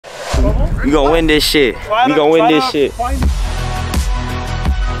We gonna win this shit. We gonna win this shit.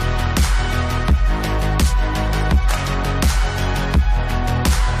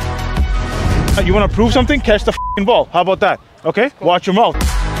 You wanna prove something? Catch the f***ing ball. How about that? Okay? Watch your mouth.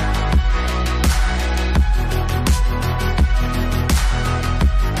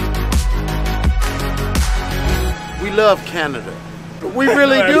 We love Canada. We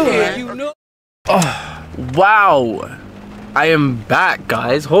really do, man. You know. Oh, wow. I am back,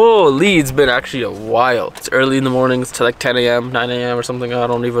 guys. Holy, it's been actually a while. It's early in the morning. It's like 10 a.m., 9 a.m. or something. I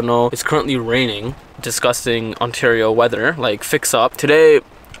don't even know. It's currently raining. Disgusting Ontario weather. Like, fix up. Today,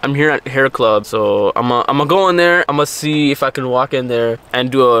 I'm here at Hair Club, so I'm gonna go in there. I'm gonna see if I can walk in there and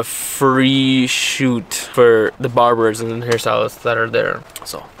do a free shoot for the barbers and hairstylists that are there.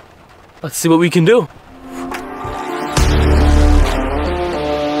 So, let's see what we can do.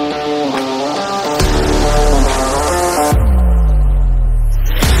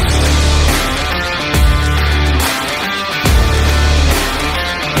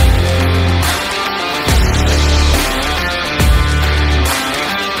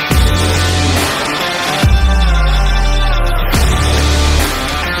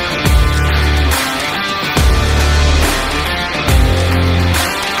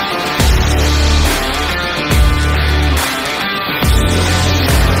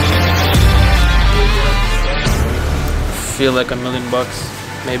 Feel like $1 million,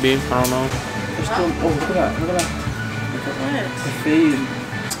 maybe. I don't know. Still, oh, look at that! Look at that! What? The fade.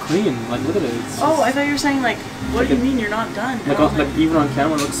 It's clean. Like, look at it. It's oh, I thought you were saying like, what do you mean you're not done? Like even on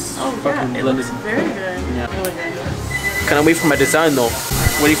camera, it looks fucking it blended. looks very good. Yeah. Really very good. Can't wait for my design though.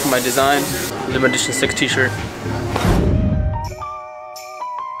 Waiting for my design. Limited edition 6 t-shirt.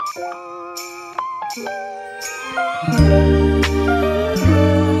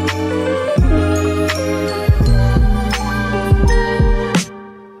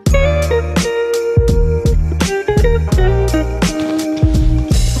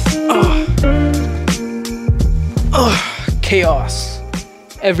 Chaos.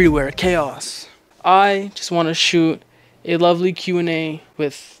 Everywhere, chaos. I just want to shoot a lovely Q&A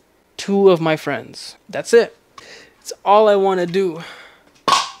with 2 of my friends. That's it. It's all I want to do.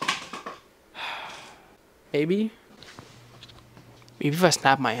 Maybe if I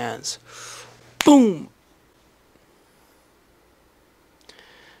snap my hands. Boom!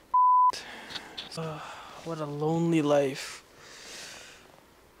 What a lonely life.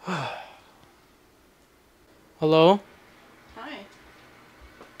 Hello? Hi.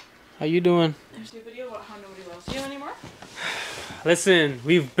 How you doing? There's a new video about how nobody loves you anymore. Listen,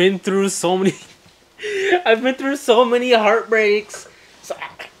 we've been through so many... I've been through so many heartbreaks. So,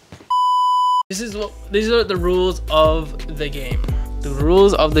 these are the rules of the game. The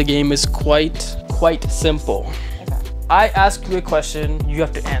rules of the game is quite simple. Okay. I ask you a question, you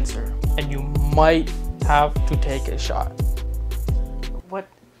have to answer. And you might have to take a shot. What?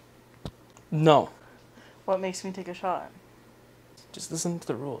 No. What makes me take a shot? Just listen to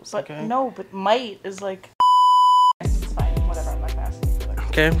the rules, but okay? No, but might is like... It's fine, whatever, I'm not gonna ask you for like...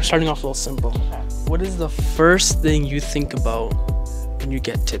 Okay, we're starting off a little simple. Okay. What is the first thing you think about when you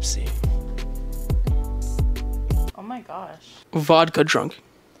get tipsy? Oh my gosh. Vodka drunk.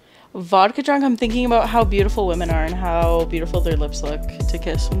 Vodka drunk, I'm thinking about how beautiful women are and how beautiful their lips look to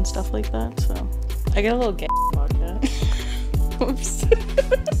kiss and stuff like that, so... I get a little gay vodka. Oops.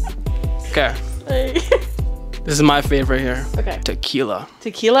 Okay. Hey. This is my favorite here. Okay. Tequila.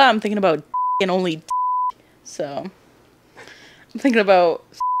 Tequila, I'm thinking about and only so. I'm thinking about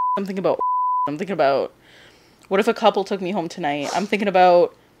what if a couple took me home tonight? I'm thinking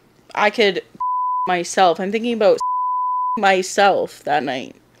about I could myself. I'm thinking about myself that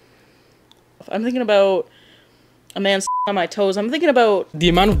night. I'm thinking about a man on my toes. I'm thinking about the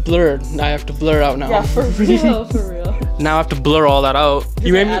amount of blur I have to blur out now. Yeah, for real, for real. Now I have to blur all that out.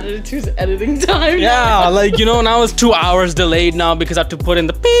 You added it to his editing time. Yeah, like, you know, now it's 2 hours delayed now because I have to put in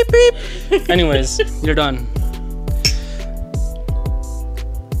the beep beep. Anyways, you're done.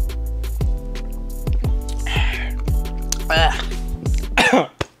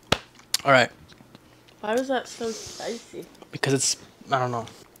 All right. Why was that so spicy? Because it's, I don't know.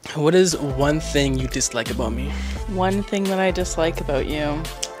 What is one thing you dislike about me? One thing that I dislike about you,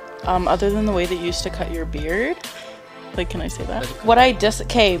 other than the way that you used to cut your beard. Like, can I say that? What I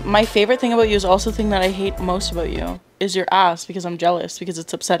okay, my favorite thing about you is also the thing that I hate most about you is your ass, because I'm jealous, because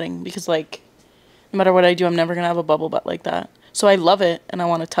it's upsetting, because like, no matter what I do, I'm never gonna have a bubble butt like that. So I love it and I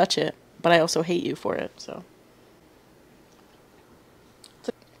want to touch it, but I also hate you for it, so.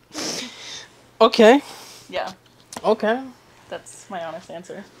 Okay. Yeah. Okay. That's my honest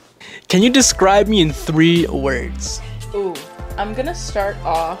answer. Can you describe me in 3 words? Ooh. I'm gonna start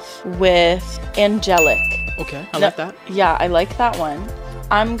off with angelic. Okay, I like that. Yeah, I like that one.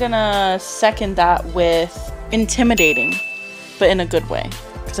 I'm gonna second that with intimidating, but in a good way,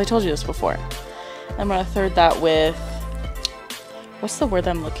 because I told you this before. I'm gonna third that with, what's the word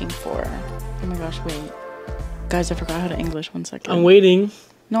I'm looking for? Oh my gosh, wait. Guys, I forgot how to English. 1 second. I'm waiting.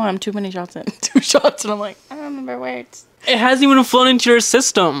 No, I'm too many shots in. 2 shots and I'm like, I don't remember words. It hasn't even flown into your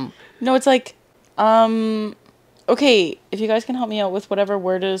system. No, it's like, okay, if you guys can help me out with whatever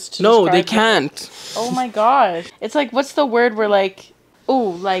word is to No, describe they it. can't. Oh my gosh. It's like, what's the word where like, oh,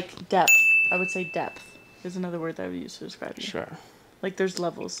 like depth. I would say depth is another word that I would use to describe you. Sure. Like there's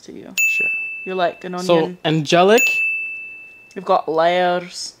levels to you. Sure. You're like an onion. So, angelic. You've got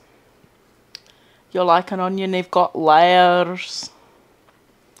layers. You're like an onion, they've got layers.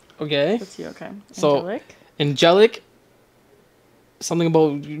 Okay. That's you, okay. So, Angelic. Angelic. Something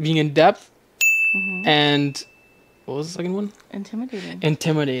about being in depth. And what was the second one? Intimidating.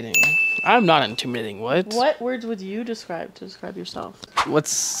 Intimidating. I'm not intimidating. What? What words would you describe to describe yourself?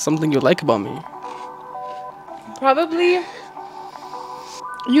 What's something you like about me? Probably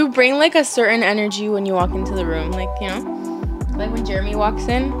you bring like a certain energy when you walk into the room, like, you know, like when Jeremy walks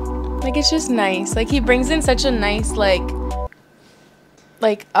in, like it's just nice. Like he brings in such a nice like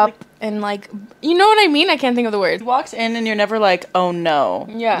up and like, you know what I mean? I can't think of the word. He walks in and you're never like, oh no.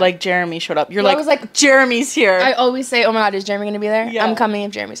 Yeah. Like Jeremy showed up. You're Well, I like, was like, Jeremy's here. I always say, oh my god, is Jeremy gonna be there? Yeah. I'm coming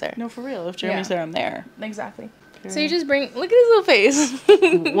if Jeremy's there. No, for real. If Jeremy's Yeah. there, I'm there. Exactly. So you just bring, look at his little face.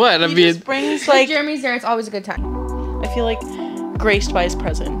 What? I He mean, just brings Like like, Jeremy's there, it's always a good time. I feel like graced by his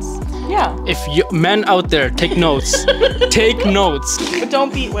presence. Yeah. if you men out there take notes, take notes. But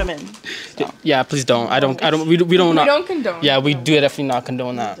don't beat women. Yeah, please don't. We don't. We don't condone. Yeah, we do definitely not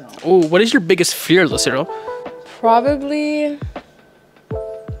condone that. Oh, what is your biggest fear, Lucero? Probably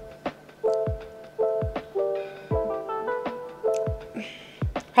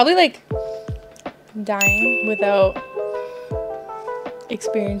like dying without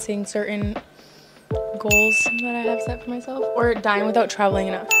experiencing certain goals that I have set for myself, or dying without traveling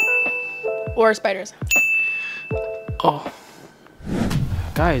enough, or spiders. Oh.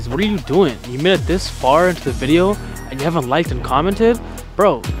 Guys, what are you doing? You made it this far into the video and you haven't liked and commented?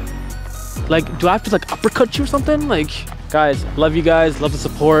 Bro, like, do I have to like uppercut you or something? Like, guys, love you guys, love the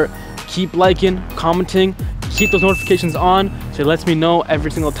support. Keep liking, commenting, keep those notifications on so it lets me know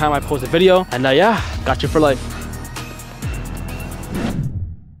every single time I post a video. And yeah, got you for life.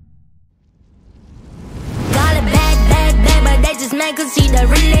 Got a bad, but they just make us see the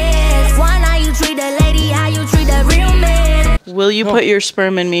realest. Why not you treat a lady how you treat a real man? Will you put your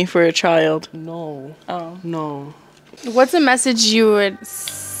sperm in me for a child? No. Oh. No. What's a message you would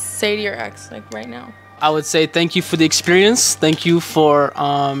say to your ex, like right now? I would say thank you for the experience. Thank you for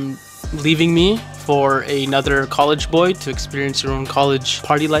leaving me for another college boy to experience your own college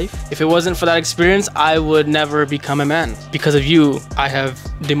party life. If it wasn't for that experience, I would never become a man. Because of you, I have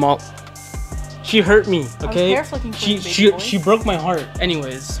She hurt me, okay? hair flicking for you, baby boy. She broke my heart.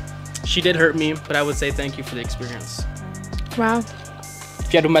 Anyways, she did hurt me, but I would say thank you for the experience. Wow.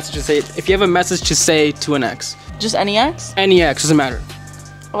 If you have a message to say to an ex, Just any ex? any ex, doesn't matter.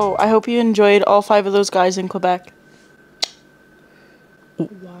 Oh, I hope you enjoyed all 5 of those guys in Quebec.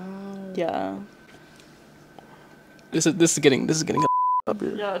 Wow. Yeah. This is getting up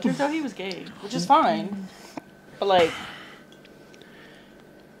here. Yeah, it turns out he was gay, which is fine. But like,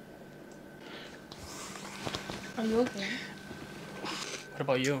 Are you okay? What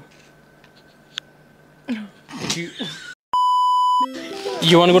about you?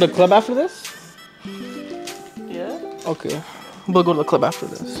 You want to go to the club after this? yeah. Okay, we'll go to the club after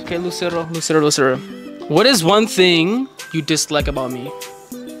this. Okay, Lucero. What is one thing you dislike about me?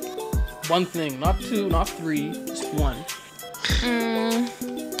 One thing, not 2, not 3, just 1.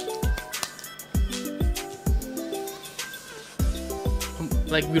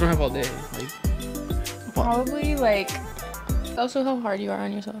 Like, we don't have all day. Like, Probably like also how hard you are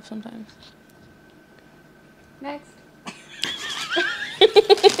on yourself sometimes. Next.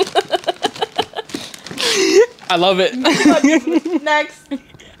 I love it. Next.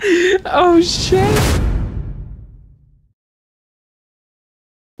 Oh shit.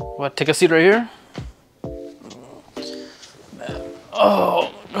 What? Take a seat right here.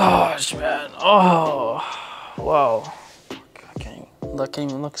 Oh gosh, man. Oh, wow. I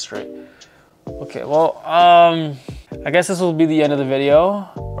can't even look straight. Okay, well, I guess this will be the end of the video,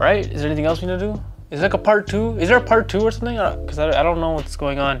 right? Is there anything else we need to do? Is there like a part 2? Is there a part 2 or something? Because I don't know what's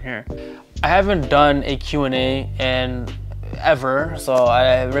going on here. I haven't done a Q&A and ever, so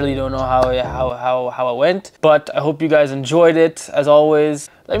I really don't know how it went. But I hope you guys enjoyed it. As always,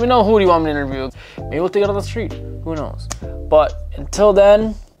 let me know who do you want me to interview. Maybe we'll take it on the street. Who knows? But until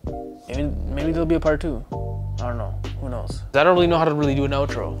then, maybe there'll be a part 2. I don't know. Who knows? I don't really know how to really do an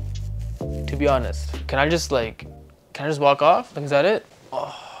outro, to be honest. Can I just walk off? Like, is that it?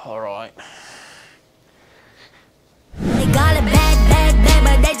 Oh, all right. They got a bad,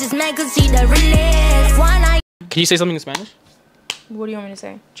 but they just make us see the realest. One eye. Can you say something in Spanish? What do you want me to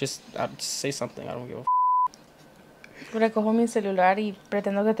say? Just say something. I don't give a f. Recojo mi celular y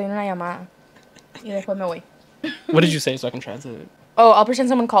pretendo que estoy en una llamada. Y después me voy. What did you say so I can translate it? Oh, I'll pretend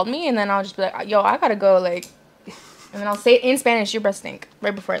someone called me and then I'll just be like, yo, I gotta go, like, and then I'll say it in Spanish, your breath stink,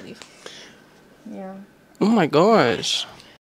 right before I leave. Yeah. Oh my gosh.